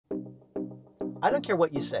I don't care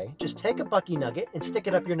what you say, just take a Buc-ee nugget and stick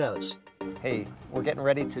it up your nose. Hey, we're getting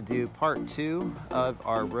ready to do part 2 of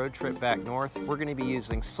our road trip back north. We're going to be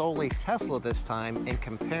using solely Tesla this time and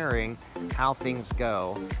comparing how things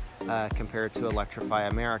go compared to Electrify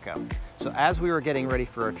America. So as we were getting ready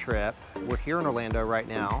for a trip, we're here in Orlando right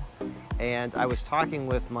now, and I was talking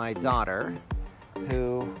with my daughter,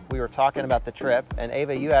 who we were talking about the trip, and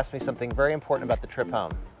Ava, you asked me something very important about the trip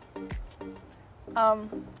home.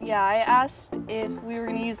 Yeah, I asked if we were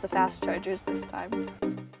going to use the fast chargers this time.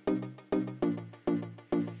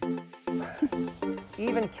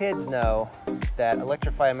 Even kids know that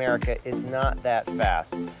Electrify America is not that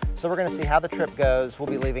fast. So we're going to see how the trip goes. We'll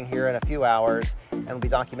be leaving here in a few hours and we'll be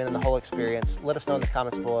documenting the whole experience. Let us know in the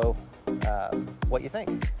comments below what you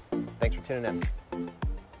think. Thanks for tuning in.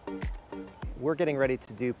 We're getting ready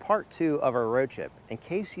to do part 2 of our road trip. In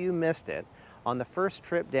case you missed it, on the first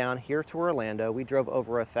trip down here to Orlando, we drove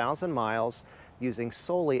over 1,000 miles using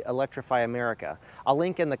solely Electrify America. I'll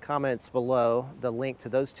link in the comments below the link to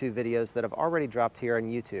those 2 videos that have already dropped here on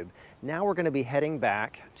YouTube. Now we're going to be heading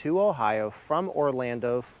back to Ohio from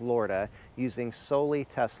Orlando, Florida, using solely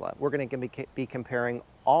Tesla. We're going to be comparing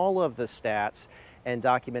all of the stats and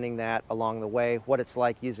documenting that along the way, what it's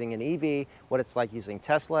like using an EV, what it's like using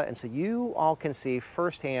Tesla, and so you all can see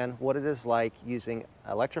firsthand what it is like using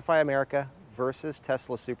Electrify America versus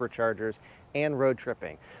Tesla Superchargers and road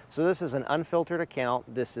tripping. So this is an unfiltered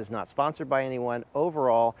account. This is not sponsored by anyone.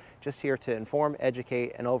 Overall, just here to inform,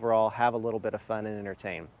 educate, and overall have a little bit of fun and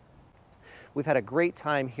entertain. We've had a great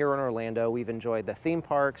time here in Orlando. We've enjoyed the theme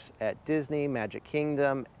parks at Disney, Magic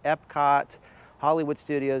Kingdom, Epcot, Hollywood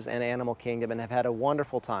Studios, and Animal Kingdom, and have had a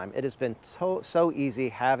wonderful time. It has been so easy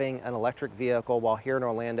having an electric vehicle while here in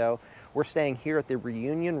Orlando. We're staying here at the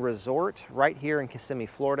Reunion Resort right here in Kissimmee,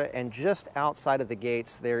 Florida, and just outside of the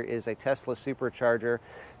gates there is a Tesla Supercharger.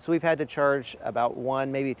 So we've had to charge about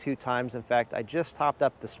 1, maybe 2 times. In fact, I just topped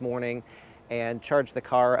up this morning and charged the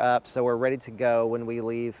car up, so we're ready to go when we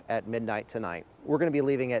leave at midnight tonight. We're going to be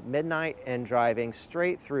leaving at midnight and driving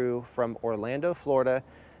straight through from Orlando, Florida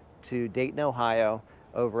to Dayton, Ohio,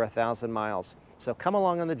 over 1,000 miles. So come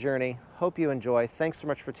along on the journey. Hope you enjoy. Thanks so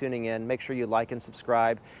much for tuning in. Make sure you like and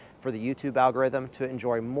subscribe for the YouTube algorithm to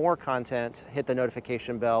enjoy more content. Hit the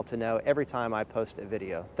notification bell to know every time I post a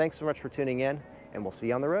video. Thanks so much for tuning in, and we'll see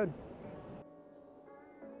you on the road.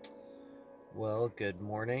 Well, good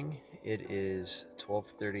morning. It is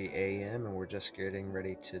 12:30 a.m. and we're just getting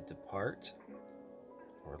ready to depart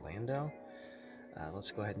Orlando.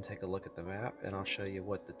 Let's go ahead and take a look at the map, and I'll show you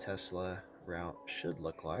what the Tesla route should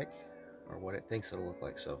look like, or what it thinks it'll look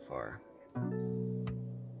like so far.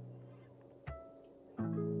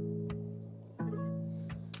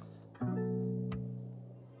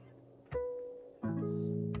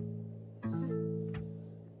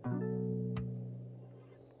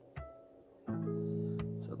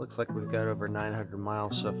 So it looks like we've got over 900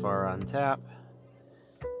 miles so far on tap.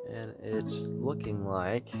 And it's looking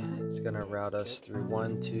like it's going to route us through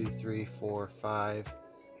 1, 2, 3, 4, 5,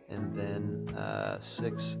 and then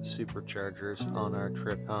 6 Superchargers on our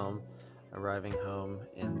trip home, arriving home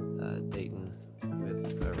in Dayton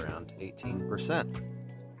with around 18%.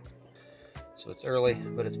 So it's early,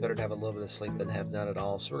 but it's better to have a little bit of sleep than have none at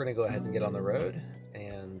all. So we're going to go ahead and get on the road,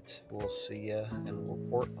 and we'll see you and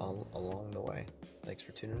report along the way. Thanks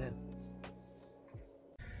for tuning in.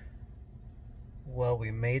 Well,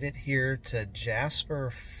 we made it here to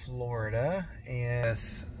Jasper, Florida, and with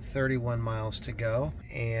 31 miles to go,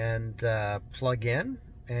 and plug in,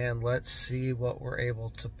 and let's see what we're able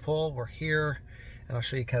to pull. We're here, and I'll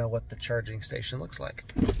show you kind of what the charging station looks like.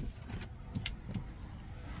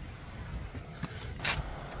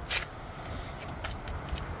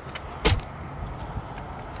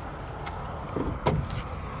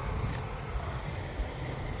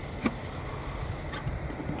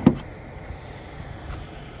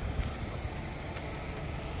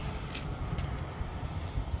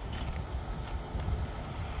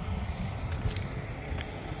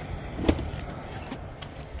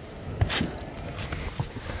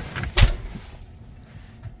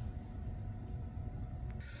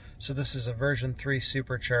 So this is a version 3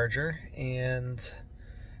 Supercharger, and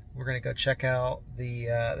we're going to go check out the,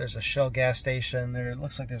 there's a Shell gas station there. It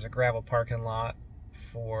looks like there's a gravel parking lot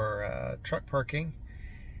for truck parking,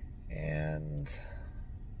 and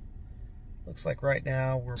looks like right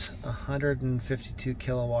now we're 152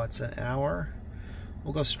 kilowatts an hour.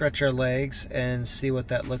 We'll go stretch our legs and see what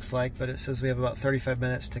that looks like, but it says we have about 35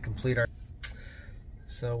 minutes to complete our.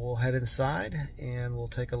 So we'll head inside and we'll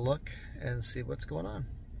take a look and see what's going on.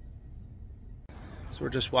 So we're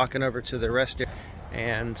just walking over to the rest area,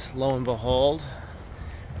 and lo and behold,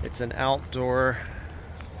 It's an outdoor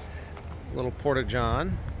little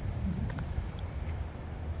porta-john.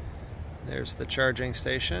 There's the charging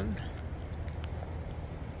station.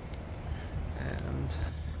 And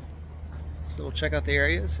so we'll check out the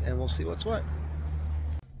areas and we'll see what's what.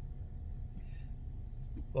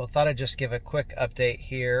 Well, I thought I'd just give a quick update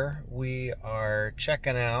here. We are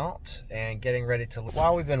checking out and getting ready to...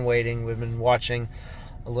 While we've been waiting, we've been watching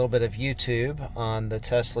a little bit of YouTube on the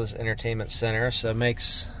Tesla's Entertainment Center, so it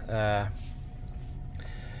makes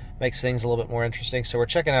things a little bit more interesting. So we're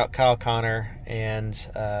checking out Kyle Connor and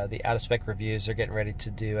the out-of-spec reviews. They're getting ready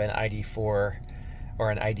to do an ID4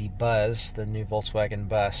 or an ID Buzz, the new Volkswagen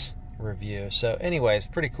bus review. So anyways,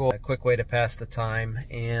 pretty cool. A quick way to pass the time,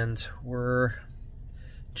 and we're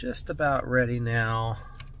just about ready now.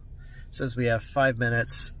 It says we have 5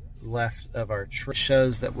 minutes left of our trip.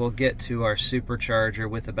 Shows that we'll get to our Supercharger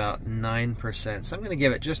with about 9%. So I'm going to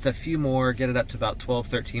give it just a few more, get it up to about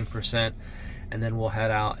 12-13%, and then we'll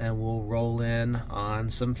head out and we'll roll in on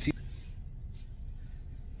some fumes.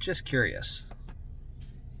 Just curious,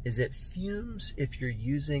 is it fumes if you're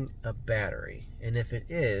using a battery? And if it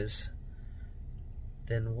is,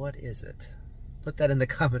 then what is it? Put that in the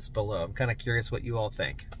comments below. I'm kind of curious what you all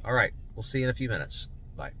think. All right, we'll see you in a few minutes.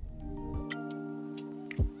 Bye.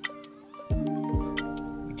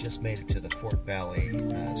 We just made it to the Fort Valley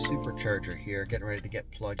Supercharger here, getting ready to get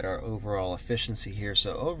plugged. Our overall efficiency here.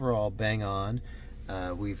 So overall, bang on.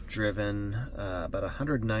 We've driven about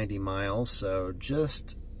 190 miles, so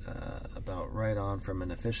just about right on from an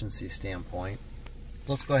efficiency standpoint.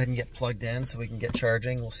 Let's go ahead and get plugged in so we can get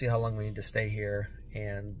charging. We'll see how long we need to stay here,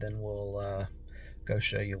 and then we'll go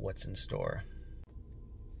show you what's in store.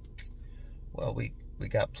 Well, we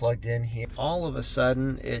got plugged in here. All of a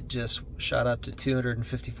sudden, it just shot up to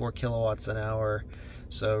 254 kilowatts an hour.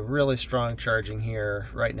 So really strong charging here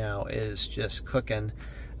right now is just cooking.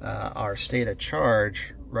 Our state of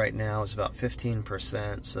charge right now is about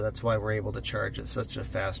 15%, so that's why we're able to charge at such a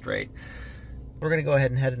fast rate. We're gonna go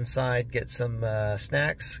ahead and head inside, get some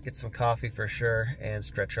snacks, get some coffee for sure, and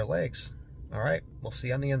stretch our legs. All right, we'll see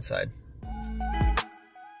you on the inside.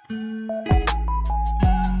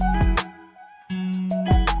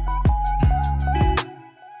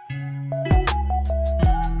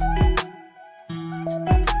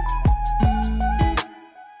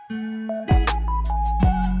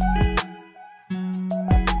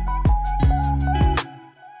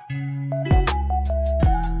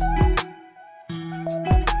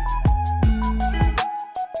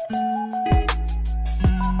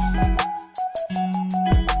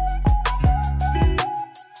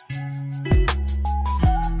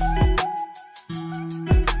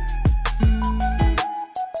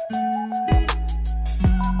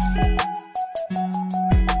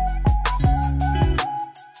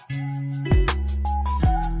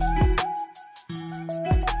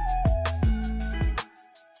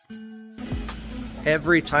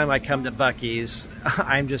 Every time I come to Buc-ee's,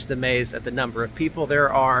 I'm just amazed at the number of people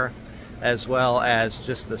there are, as well as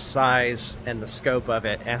just the size and the scope of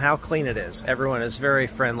it and how clean it is. Everyone is very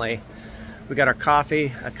friendly. We got our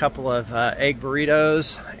coffee, a couple of egg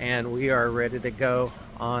burritos, and we are ready to go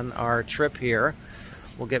on our trip here.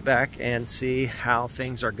 We'll get back and see how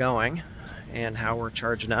things are going and how we're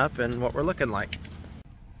charging up and what we're looking like.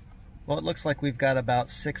 Well, it looks like we've got about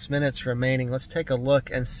 6 minutes remaining. Let's take a look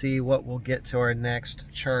and see what we'll get to our next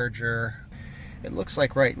charger. It looks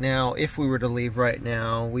like right now, if we were to leave right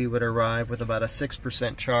now, we would arrive with about a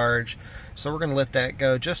 6% charge. So we're going to let that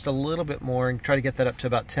go just a little bit more and try to get that up to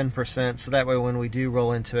about 10%. So that way when we do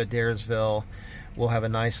roll into Adairsville, we'll have a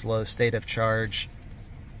nice low state of charge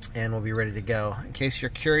and we'll be ready to go. In case you're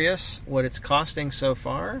curious what it's costing so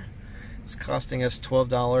far, it's costing us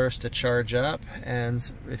 $12 to charge up,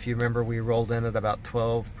 and if you remember, we rolled in at about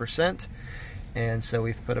 12%, and so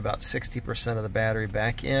we've put about 60% of the battery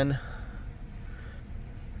back in,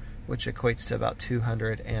 which equates to about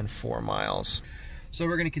 204 miles. So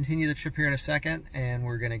we're going to continue the trip here in a second, and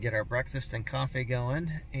we're going to get our breakfast and coffee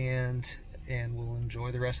going, and we'll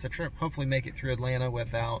enjoy the rest of the trip. Hopefully make it through Atlanta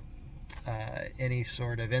without any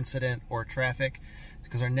sort of incident or traffic,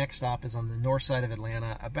 because our next stop is on the north side of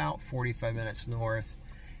Atlanta, about 45 minutes north,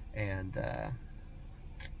 and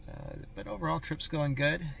but overall trip's going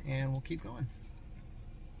good, and we'll keep going.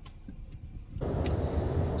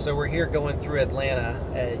 So we're here going through Atlanta.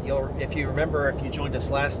 If you remember, if you joined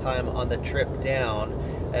us last time on the trip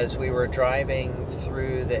down, as we were driving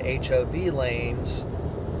through the HOV lanes,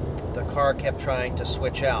 the car kept trying to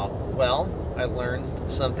switch out. Well, I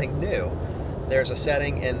learned something new. There's a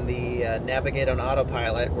setting in the Navigate on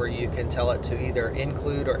Autopilot where you can tell it to either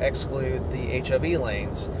include or exclude the HOV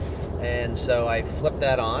lanes. And so I flipped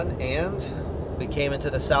that on and we came into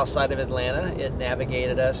the south side of Atlanta. It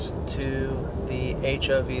navigated us to the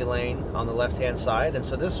HOV lane on the left-hand side. And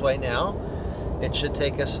so this way now, it should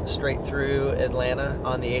take us straight through Atlanta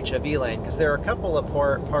on the HOV lane, because there are a couple of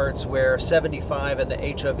parts where 75 and the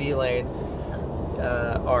HOV lane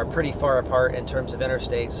are pretty far apart in terms of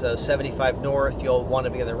interstate. So 75 north, you'll want to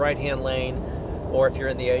be in the right-hand lane, or if you're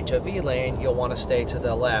in the HOV lane, you'll want to stay to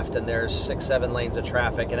the left, and there's 6-7 lanes of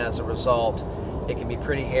traffic, and as a result, it can be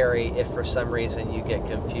pretty hairy if for some reason you get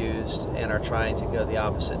confused and are trying to go the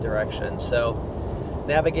opposite direction. So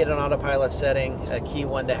navigate on autopilot setting, a key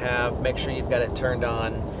one to have. Make sure you've got it turned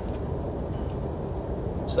on.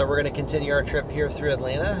 So we're going to continue our trip here through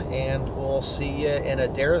Atlanta, and we'll see you in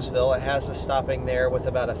Adairsville. It has us stopping there with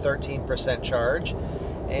about a 13% charge,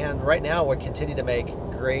 and right now we continue to make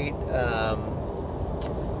great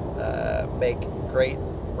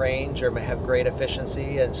range, or have great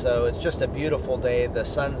efficiency. And so it's just a beautiful day. The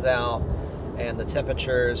sun's out and the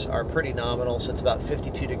temperatures are pretty nominal, so it's about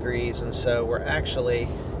 52 degrees, and so we're actually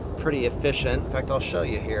pretty efficient. In fact, I'll show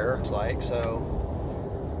you here. It's like, so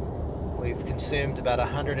we've consumed about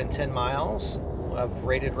 110 miles of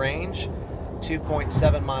rated range,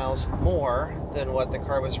 2.7 miles more than what the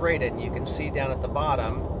car was rated. And you can see down at the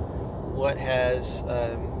bottom what has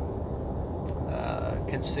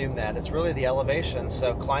consume that. It's really the elevation.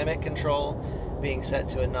 So climate control being set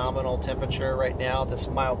to a nominal temperature right now. This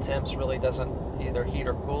mild temps really doesn't either heat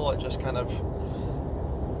or cool. It just kind of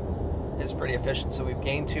is pretty efficient. So we've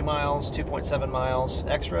gained 2 miles, 2.7 miles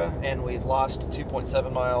extra, and we've lost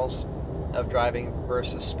 2.7 miles of driving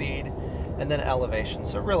versus speed, and then elevation.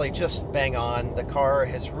 So really just bang on. The car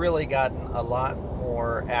has really gotten a lot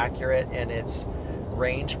more accurate in its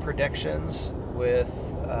range predictions with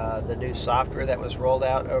the new software that was rolled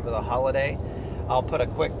out over the holiday. I'll put a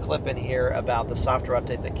quick clip in here about the software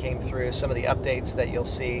update that came through, some of the updates that you'll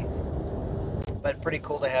see. But pretty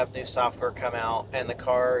cool to have new software come out, and the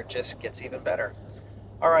car just gets even better.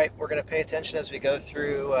 All right, we're going to pay attention as we go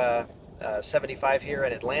through 75 here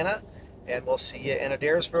in Atlanta, and we'll see you in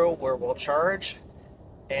Adairsville, where we'll charge.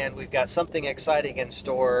 And we've got something exciting in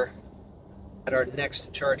store at our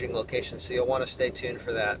next charging location, so you'll want to stay tuned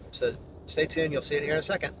for that. So stay tuned, you'll see it here in a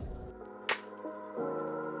second.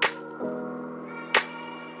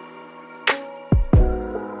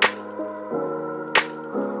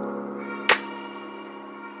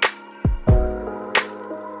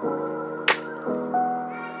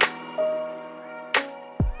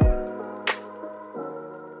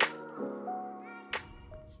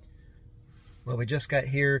 Well, we just got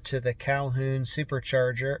here to the Calhoun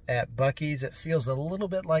Supercharger at Buc-ee's. It feels a little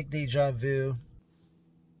bit like deja vu.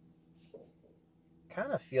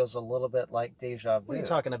 Kind of feels a little bit like deja vu. What are you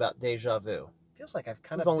talking about, deja vu? Feels like I've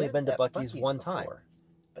kind of only been to Buc-ee's one time.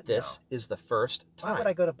 But this is the first time. Why would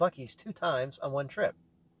I go to Buc-ee's 2 times on one trip?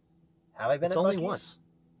 Have I been to Buc-ee's? It's only once.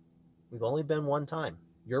 We've only been one time.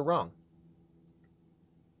 You're wrong.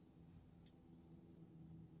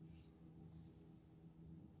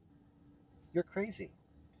 You're crazy.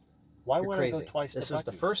 Why would I go twice to Buc-ee's? This is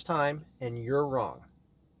the first time, and you're wrong.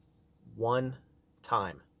 One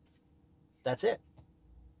time. That's it.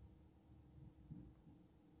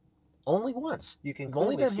 Only once. You can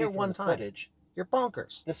only been here one time. You're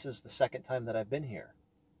bonkers. This is the second time that I've been here.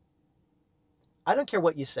 I don't care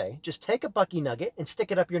what you say. Just take a Buc-ee nugget and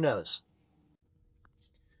stick it up your nose.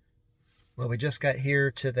 Well, we just got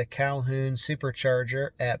here to the Calhoun Supercharger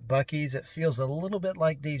at Buc-ee's. It feels a little bit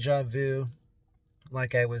like deja vu,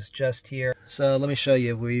 like I was just here. So let me show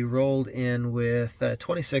you. We rolled in with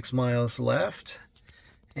 26 miles left,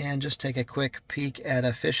 and just take a quick peek at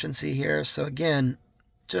efficiency here. So again,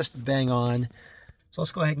 just bang on. So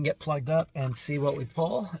let's go ahead and get plugged up and see what we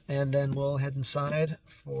pull, and then we'll head inside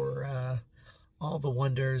for all the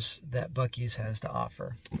wonders that Buc-ee's has to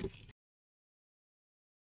offer.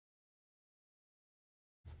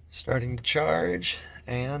 Starting to charge,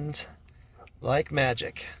 and like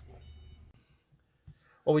magic.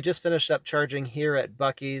 Well, we just finished up charging here at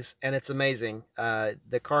Buc-ee's, and it's amazing.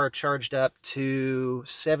 The car charged up to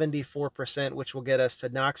 74%, which will get us to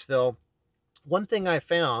Knoxville. One thing I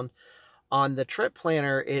found on the trip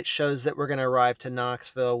planner, it shows that we're going to arrive to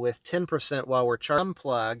Knoxville with 10% while we're charging.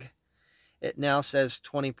 Unplug, it now says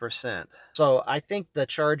 20%. So I think the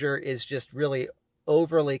charger is just really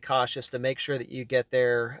overly cautious to make sure that you get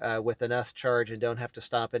there with enough charge and don't have to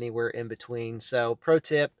stop anywhere in between. So pro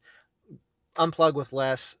tip, unplug with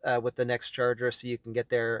less with the next charger so you can get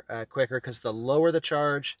there quicker, because the lower the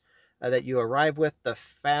charge that you arrive with, the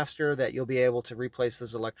faster that you'll be able to replace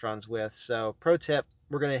those electrons with. So pro tip,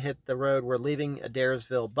 we're going to hit the road. We're leaving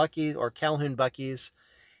Adairsville Buc-ee's, or Calhoun Buc-ee's,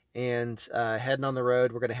 and heading on the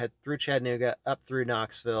road. We're going to head through Chattanooga, up through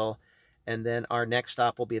Knoxville, and then our next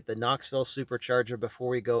stop will be at the Knoxville Supercharger before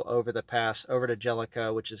we go over the pass over to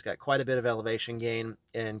Jellicoe, which has got quite a bit of elevation gain,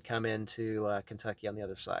 and come into Kentucky on the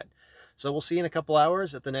other side. So we'll see you in a couple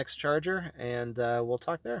hours at the next charger, and we'll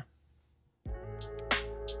talk there.